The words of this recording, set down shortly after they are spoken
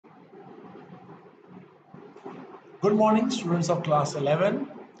Good morning, students of class 11.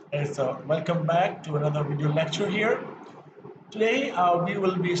 Welcome back to another video lecture here. Today, we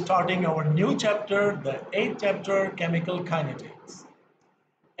will be starting our new chapter, the 8th chapter, Chemical Kinetics.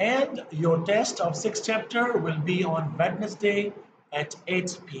 And your test of 6th chapter will be on Wednesday at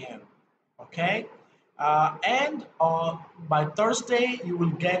 8 p.m. Okay? And by Thursday, you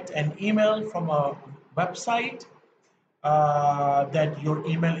will get an email from a website that your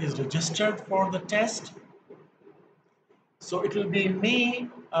email is registered for the test. So it will be me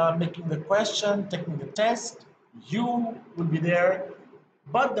making the question, taking the test. You will be there,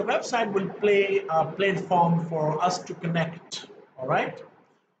 but the website will play a platform for us to connect. All right,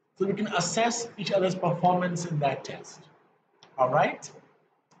 so we can assess each other's performance in that test. All right.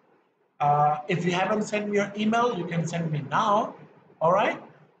 If you haven't sent me your email, you can send me now. All right.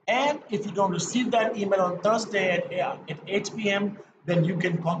 And if you don't receive that email on Thursday at 8 p.m., then you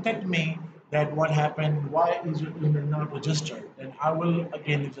can contact me that what happened, why is your email not registered, and I will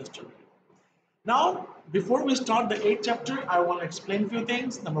again register it. Now, before we start the 8th chapter, I want to explain a few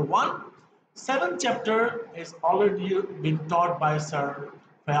things. Number one, 7th chapter is already been taught by Sir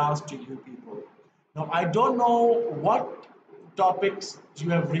Fayaz to you people. Now, I don't know what topics you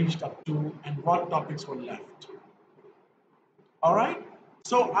have reached up to and what topics were left. All right,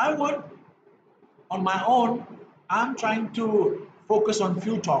 so on my own, I'm trying to focus on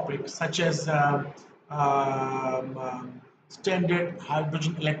few topics such as standard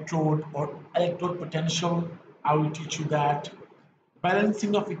hydrogen electrode or electrode potential. I will teach you that.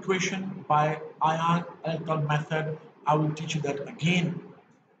 Balancing of equation by ion electron method. I will teach you that again.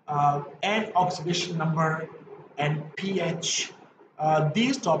 And oxidation number and pH.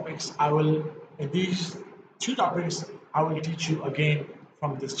 These two topics I will teach you again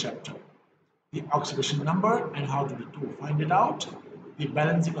from this chapter. The oxidation number and how to find it out, the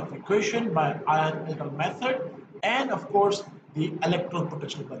balancing of equation by ion electron method, and of course the electrode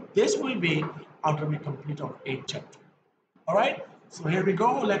potential. But this will be after we complete our 8th chapter. All right, so here we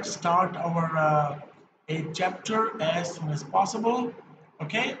go. Let's start our 8th chapter as soon as possible.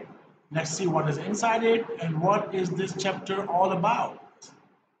 Okay, let's see what is inside it and what is this chapter all about.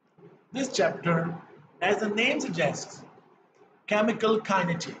 This chapter, as the name suggests, chemical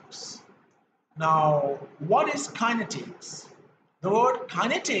kinetics. Now, what is kinetics? The word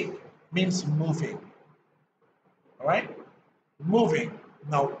kinetic means moving. All right, moving.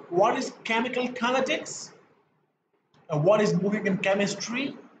 Now, what is chemical kinetics? What is moving in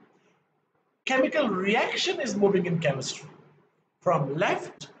chemistry? Chemical reaction is moving in chemistry from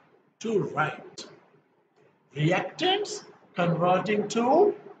left to right. Reactants converting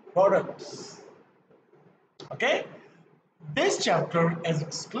to products. Okay? This chapter is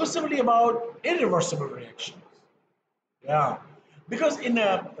exclusively about irreversible reactions. Yeah, because in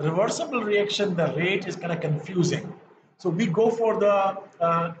a reversible reaction, the rate is kind of confusing. So we go for the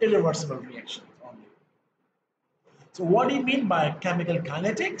irreversible reactions only. So what do you mean by chemical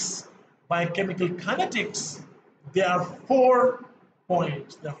kinetics? By chemical kinetics, there are 4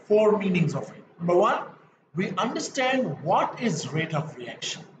 points, there are 4 meanings of it. Number one, we understand what is rate of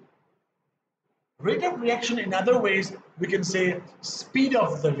reaction. Rate of reaction, in other ways, we can say speed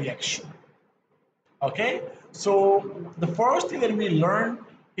of the reaction. Okay, so the first thing that we learn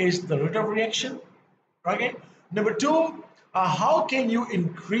is the rate of reaction. Okay, number two, how can you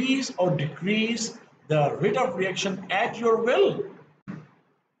increase or decrease the rate of reaction at your will?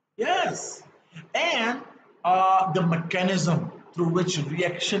 Yes, and the mechanism through which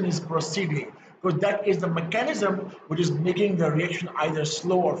reaction is proceeding, because that is the mechanism which is making the reaction either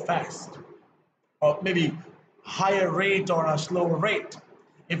slow or fast, or maybe higher rate or a slower rate.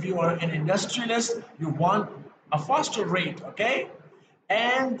 If you are an industrialist, you want a faster rate, okay?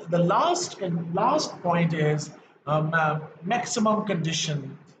 And the last point is maximum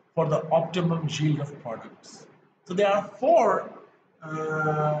condition for the optimum yield of products. So there are 4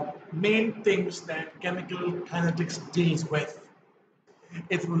 main things that chemical kinetics deals with.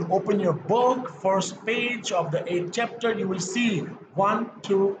 If you will open your book, first page of the 8th chapter, you will see 1,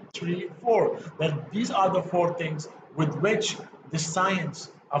 2, 3, 4. That these are the 4 things with which the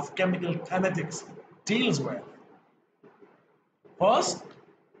science of chemical kinetics deals with. First,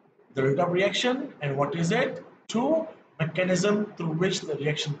 the rate of reaction, and what is it? 2, mechanism through which the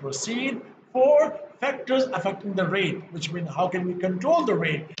reaction proceeds. 4, factors affecting the rate, which means how can we control the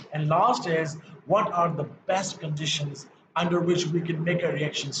rate? And last is, what are the best conditions under which we can make a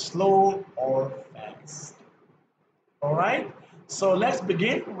reaction slow or fast. All right, so let's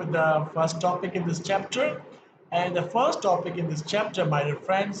begin with the first topic in this chapter. And the first topic in this chapter, my dear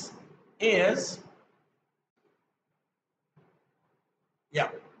friends, is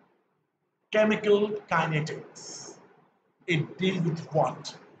chemical kinetics. It deals with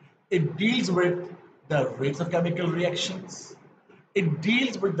what? It deals with the rates of chemical reactions. It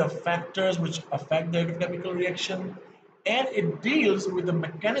deals with the factors which affect the rate of chemical reaction. And it deals with the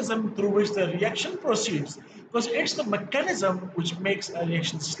mechanism through which the reaction proceeds. Because it's the mechanism which makes a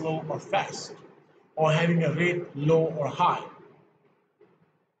reaction slow or fast, or having a rate low or high.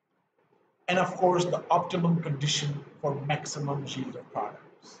 And of course, the optimum condition for maximum yield of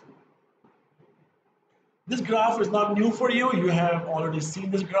products. This graph is not new for you. You have already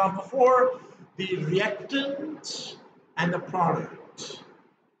seen this graph before. The reactant and the product.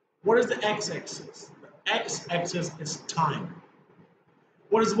 What is the x-axis? The x-axis is time.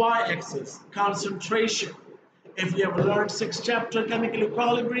 What is y-axis? Concentration. If you have learned 6th chapter chemical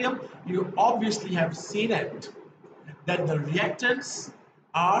equilibrium, you obviously have seen it, that the reactants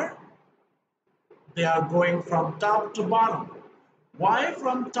are going from top to bottom. Why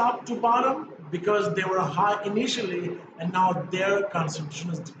from top to bottom? Because they were high initially and now their concentration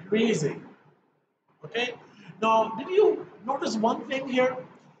is decreasing. Okay? Now, did you notice one thing here?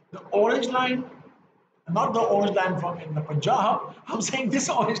 The orange line, not the orange line from in the Punjab, I'm saying this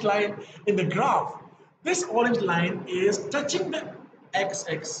orange line in the graph. This orange line is touching the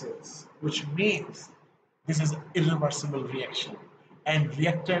x-axis, which means this is an irreversible reaction and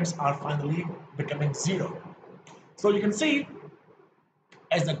reactants are finally becoming zero. So you can see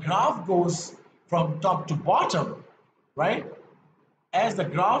as the graph goes from top to bottom, right? As the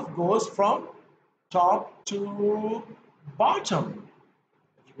graph goes from top to bottom,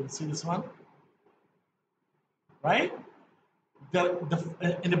 you can see this one, right?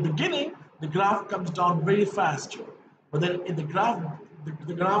 In the beginning, the graph comes down very fast, but then in the graph,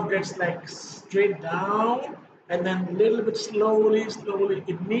 the graph gets like straight down and then a little bit slowly.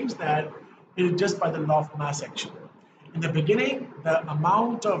 It means that it is just by the law of mass action. In the beginning, the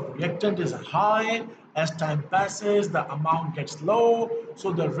amount of reactant is high. As time passes, the amount gets low.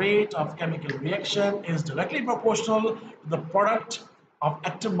 So the rate of chemical reaction is directly proportional to the product of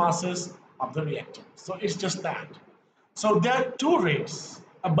active masses of the reactant. So it's just that. So there are two rates,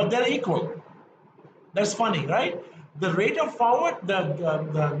 but they're equal. That's funny, right? The rate of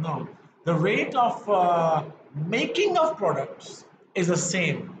the rate of making of products is the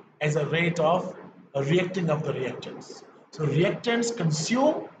same as the rate of reacting of the reactants. So reactants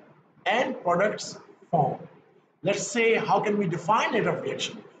consume and products form. Let's say, how can we define rate of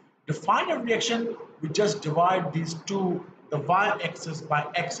reaction? Define a reaction, we just divide these two, the y-axis by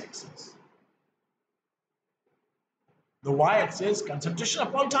x-axis. The y-axis, concentration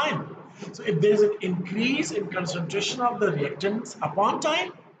upon time. So if there is an increase in concentration of the reactants upon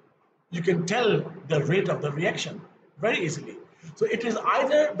time, you can tell the rate of the reaction very easily. So it is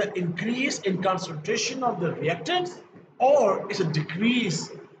either the increase in concentration of the reactants or it's a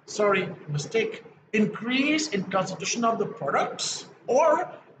decrease, increase in concentration of the products or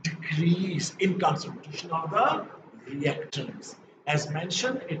decrease in concentration of the reactants. As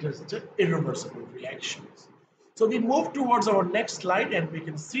mentioned, it is the irreversible reactions. So we move towards our next slide and we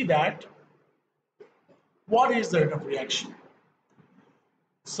can see that what is the rate of reaction.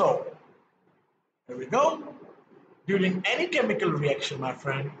 So here we go. During any chemical reaction, my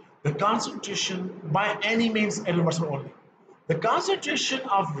friend, the concentration by any means irreversible only. The concentration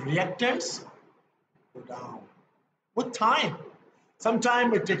of reactants go down with time.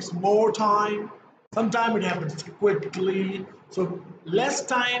 Sometimes it takes more time. Sometimes it happens quickly. So less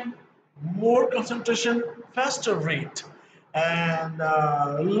time, more concentration, faster rate, and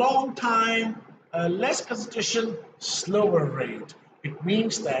long time, less concentration, slower rate. It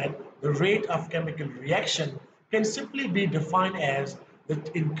means that the rate of chemical reaction can simply be defined as the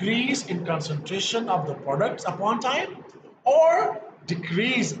increase in concentration of the products upon time or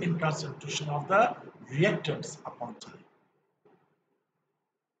decrease in concentration of the reactants upon time.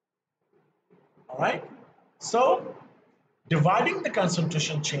 All right, so dividing the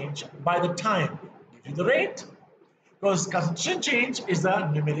concentration change by the time gives you the rate, because concentration change is the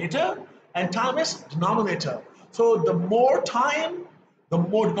numerator and time is denominator. So the more time, the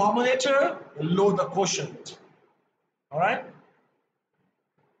more denominator, the lower the quotient. All right,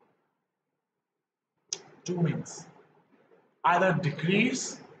 2 means either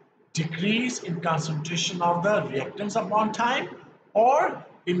decrease in concentration of the reactants upon time or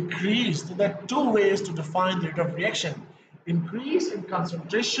increase. So there are 2 ways to define the rate of reaction: increase in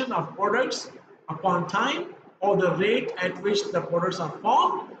concentration of products upon time, or the rate at which the products are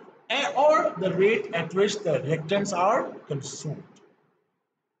formed, or the rate at which the reactants are consumed.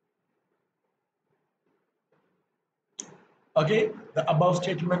 Okay, the above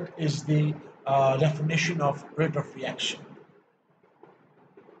statement is the definition of rate of reaction.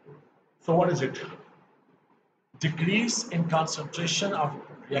 So what is it? decrease in concentration of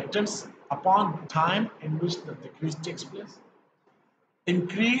reactants upon time in which the decrease takes place,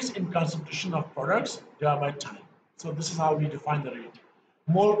 increase in concentration of products divided by time. So this is how we define the rate.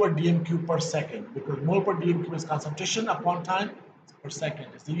 Mole per dm cube per second, because mole per dm cube is concentration upon time per second.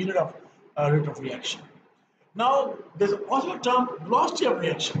 It's the unit of rate of reaction. Now, there's also a term velocity of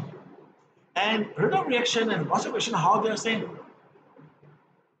reaction. And rate of reaction and velocity of reaction, how they are saying.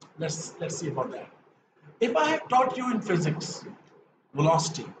 Let's see about that. If I have taught you in physics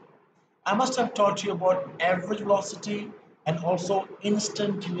velocity, I must have taught you about average velocity and also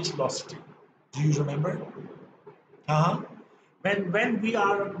instantaneous velocity. Do you remember? When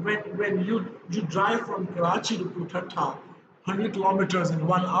you drive from Karachi to Kolkata 100 kilometers in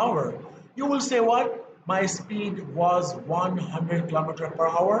 1 hour, you will say what? My speed was 100 kilometers per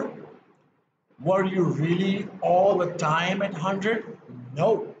hour. Were you really all the time at 100?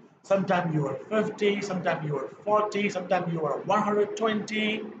 No. Sometimes you were 50, sometimes you were 40, sometimes you were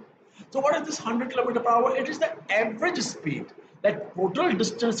 120. So what is this 100 kilometers per hour? It is the average speed, that total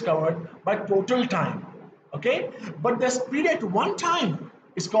distance covered by total time. Okay? But the speed at one time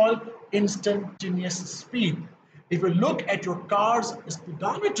is called instantaneous speed. If you look at your car's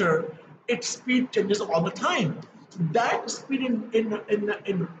speedometer, its speed changes all the time. So that speed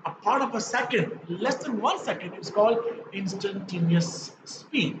in a part of a second, less than 1 second, is called instantaneous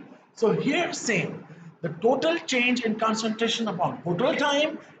speed. So here same, the total change in concentration upon total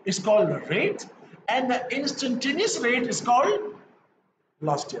time is called the rate, and the instantaneous rate is called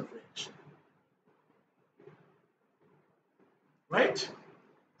velocity of reaction. Right?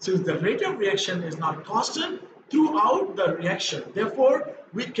 Since the rate of reaction is not constant throughout the reaction, therefore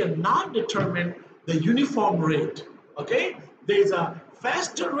we cannot determine the uniform rate. Okay? There is a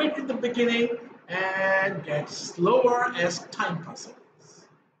faster rate in the beginning and gets slower as time passes.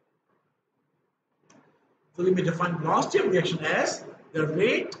 So we may define velocity of reaction as the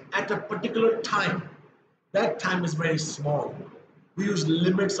rate at a particular time. That time is very small. We use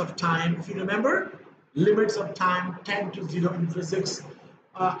limits of time. If you remember, limits of time tend to 0 in physics.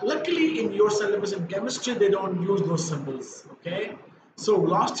 Luckily, in your syllabus in chemistry, they don't use those symbols. Okay, so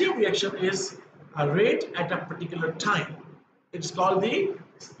velocity of reaction is a rate at a particular time. It's called the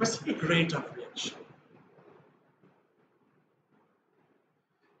specific rate of reaction.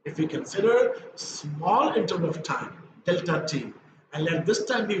 If we consider small interval of time, delta t, and let this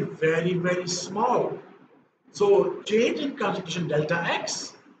time be very, very small. So change in concentration delta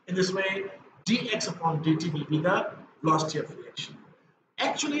x, in this way dx upon dt will be the velocity of reaction.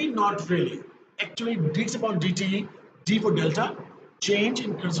 Actually, not really. Actually, dx upon dt, d for delta, change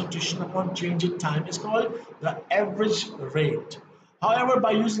in concentration upon change in time is called the average rate. However,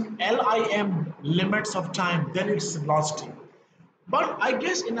 by using LIM, limits of time, then it's velocity. But I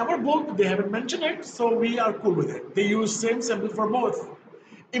guess in our book they haven't mentioned it, so we are cool with it. They use same symbol for both.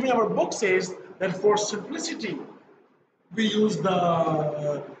 Even our book says that for simplicity, we use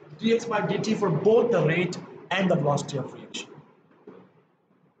the dx by dt for both the rate and the velocity of reaction.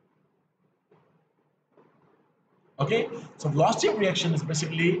 Okay, so velocity of reaction is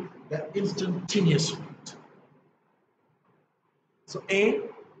basically the instantaneous rate. So A,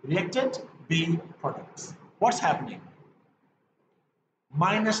 reactant, B, products. What's happening?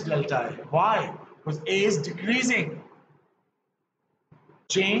 Minus delta A. Why? Because A is decreasing.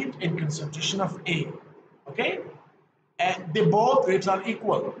 Change in concentration of A. Okay? And they both rates are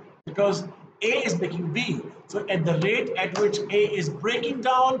equal because A is making B. So at the rate at which A is breaking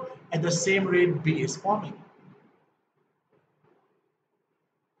down, at the same rate B is forming.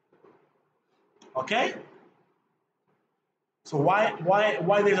 Okay? So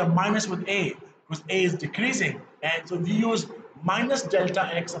why there's a minus with A? Because A is decreasing, and so we use minus delta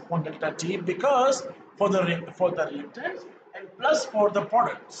x upon delta t because for the reactants and plus for the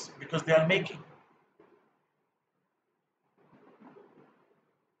products because they are making.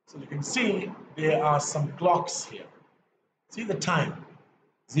 So you can see there are some clocks here. See the time: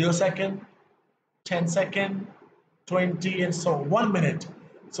 0 second, 10 second, 20, and so 1 minute.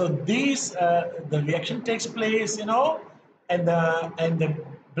 So these the reaction takes place, you know, and the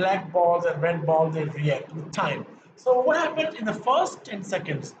black balls and red balls they react with time. So what happens in the first 10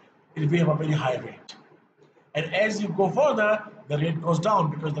 seconds? We have a very high rate, and as you go further, the rate goes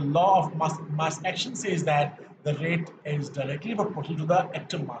down because the law of mass action says that the rate is directly proportional to the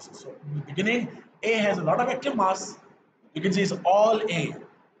active mass. So in the beginning, A has a lot of active mass. You can see it's all A.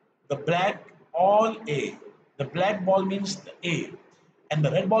 The black, all A. The black ball means the A, and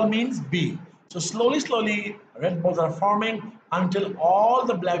the red ball means B. So slowly, red balls are forming until all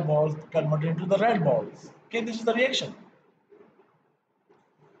the black balls convert into the red balls. Okay, this is the reaction.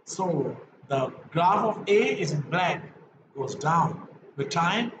 So the graph of A is in black, goes down with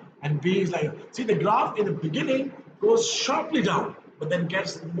time, and B is like, see, the graph in the beginning goes sharply down, but then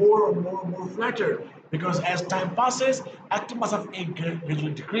gets more and more and more flatter, because as time passes, active mass of A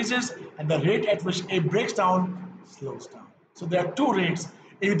gradually decreases, and the rate at which A breaks down slows down. So there are two rates.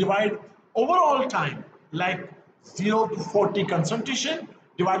 If you divide overall time, like 0 to 40 concentration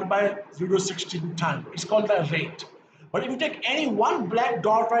divided by 0 to 16 time, it's called the rate. But if you take any one black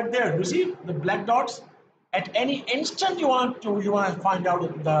dot right there, you see the black dots, at any instant you want to find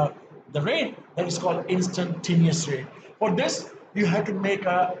out the rate, that is called instantaneous rate. For this, you have to make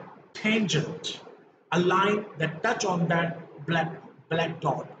a tangent, a line that touch on that black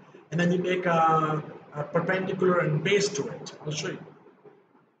dot, and then you make a perpendicular and base to it. I'll show you.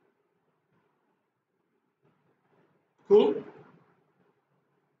 Cool.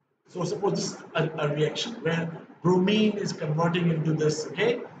 So suppose this is a reaction where bromine is converting into this.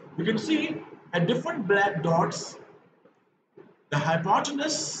 Okay, you can see at different black dots, the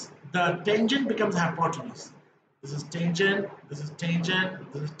hypotenuse, the tangent becomes hypotenuse. This is tangent, this is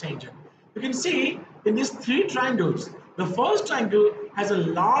tangent, this is tangent. You can see in these three triangles, the first triangle has a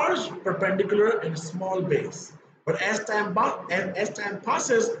large perpendicular and small base. But as time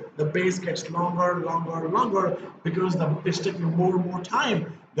passes, the base gets longer, longer, longer, because it's taking more and more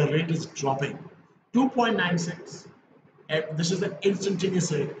time. The rate is dropping. 2.96. This is the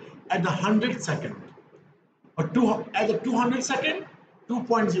instantaneous rate at the 100th second. Or at the 200 second,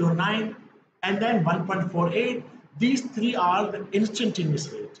 2.09, and then 1.48. These three are the instantaneous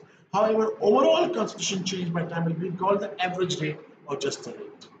rate. However, overall concentration change by time will be called the average rate or just the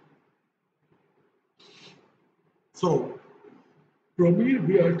rate. So, bromine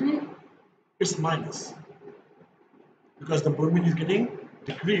Br2 is minus, because the bromine is getting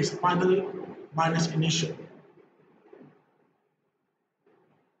decreased, final minus initial.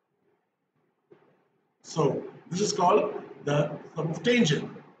 So this is called the sum of tangent,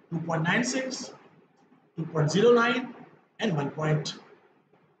 2.96, 2.09, and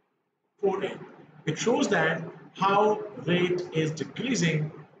 1.48. It shows that how rate is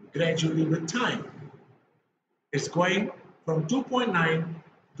decreasing gradually with time. It's going from 2.9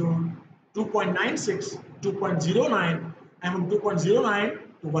 to 2.96, 2.09, and from 2.09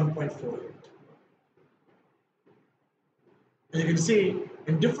 to 1.48. And you can see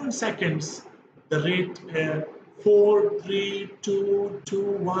in different seconds, the rate 4, 3, 2, 2,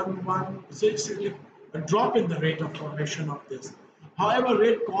 1, 1, 6, a drop in the rate of formation of this. However,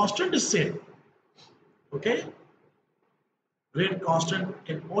 rate constant is same. Okay? Rate constant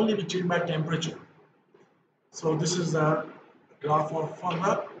can only be changed by temperature. So this is a graph for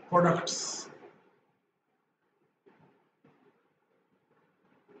the products.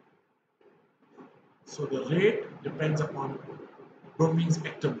 So the rate depends upon bromine's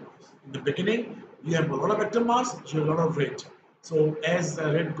atom mass. In the beginning, you have a lot of atom mass, you have a lot of rate. So as the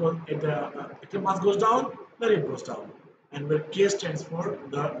rate goes, the atom mass goes down, the rate goes down, and where K stands for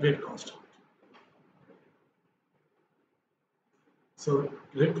the rate constant. So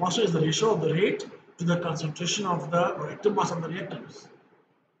rate constant is the ratio of the rate to the concentration of the atom mass of the reactants.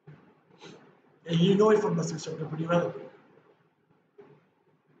 And you know it from the sixth chapter pretty well.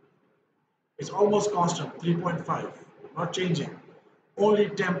 It's almost constant, 3.5, not changing. Only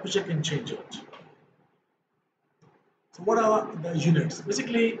temperature can change it. So what are the units?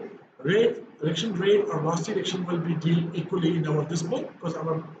 Basically, rate, reaction rate or velocity reaction will be dealt equally in this book, because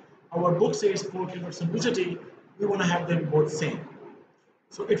our book says 4 kg of simplicity. We want to have them both same.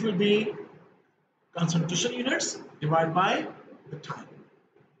 So it will be concentration units divided by the time.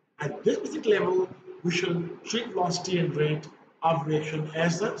 At this basic level, we shall treat velocity and rate of reaction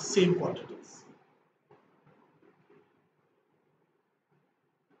as the same quantities.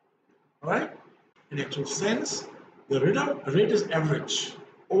 Alright? In actual sense, the rate is average.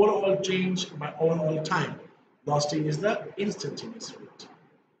 Overall change by overall time. Velocity is the instantaneous rate.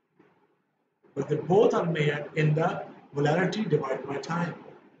 But they both are made in the molarity divided by time.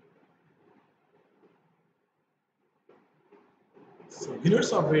 So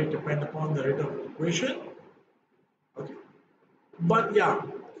units of rate depend upon the rate of equation. Okay. But yeah,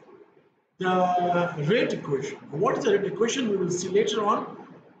 the rate equation. What is the rate equation? We will see later on.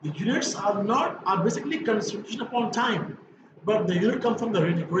 The units are basically concentration upon time, but the unit comes from the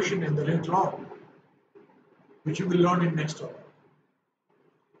rate equation and the rate law, which you will learn in next topic.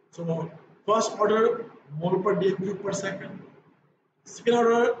 So first order, mole per dm cube per second. Second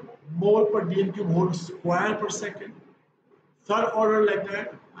order, mole per dm cube whole square per second. Third order like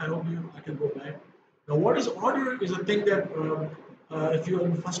that. I hope I can go back. Now what is order is a thing that if you are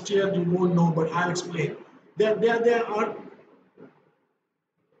in first year you won't know, but I'll explain. There are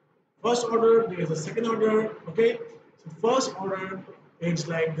First order, there is a second order. Okay, so first order is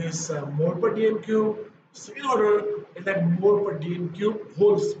like this mole per dm cube. Second order is like mole per dm cube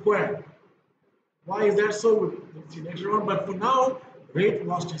whole square. Why is that so? We'll see later on. But for now, rate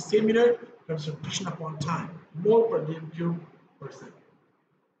velocity same unit, concentration upon time, mole per dm cube per second.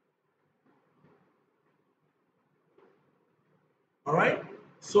 All right.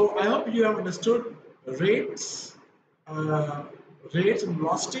 So I hope you have understood rates, uh, rates and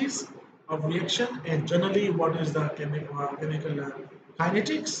velocities of reaction, and generally what is the chemical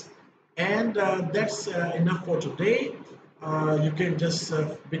kinetics. And that's enough for today. You can just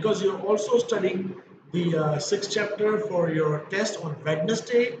because you're also studying the sixth chapter for your test on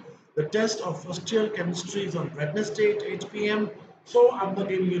Wednesday. The test of first year chemistry is on Wednesday at 8 p.m. So I'm not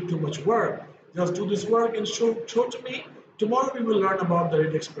giving you too much work. Just do this work and show to me. Tomorrow we will learn about the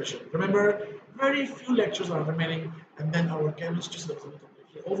rate expression. Remember, very few lectures are remaining, and then our chemistry syllabus will be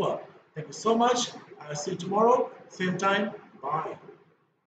completely over. Thank you so much. I'll see you tomorrow, same time. Bye.